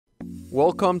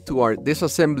Welcome to our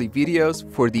disassembly videos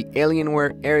for the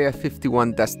Alienware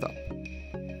Area-51 desktop.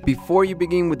 Before you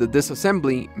begin with the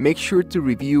disassembly, make sure to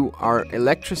review our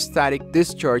electrostatic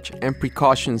discharge and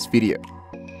precautions video.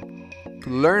 To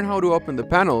learn how to open the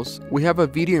panels, we have a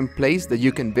video in place that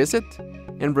you can visit,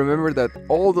 and remember that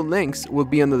all the links will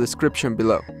be in the description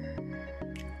below.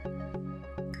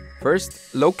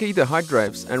 First, locate the hard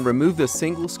drives and remove the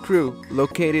single screw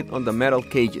located on the metal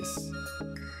cages.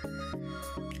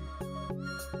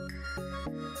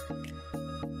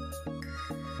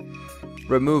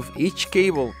 Remove each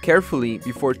cable carefully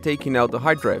before taking out the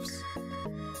hard drives.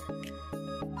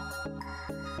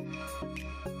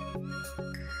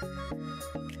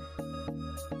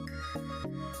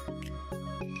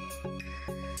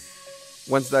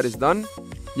 Once that is done,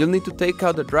 you'll need to take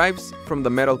out the drives from the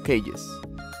metal cages.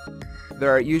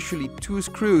 There are usually 2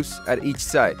 screws at each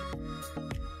side.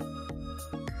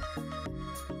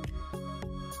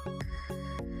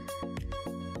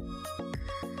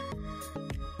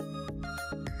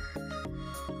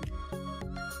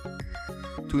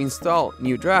 To install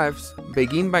new drives,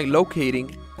 begin by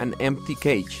locating an empty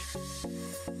cage.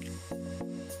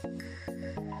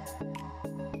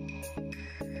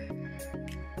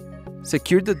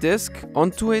 Secure the disc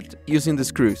onto it using the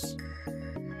screws.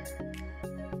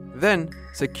 Then,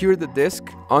 secure the disc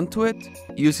onto it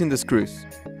using the screws.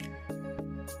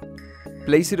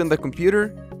 Place it on the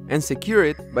computer and secure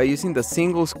it by using the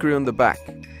single screw on the back.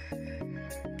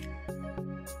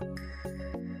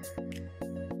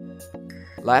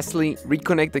 Lastly,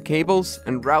 reconnect the cables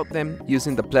and route them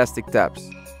using the plastic tabs.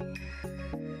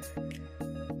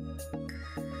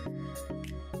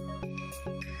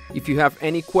 If you have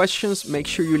any questions, make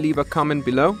sure you leave a comment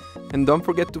below, and don't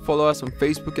forget to follow us on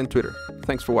Facebook and Twitter.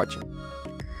 Thanks for watching.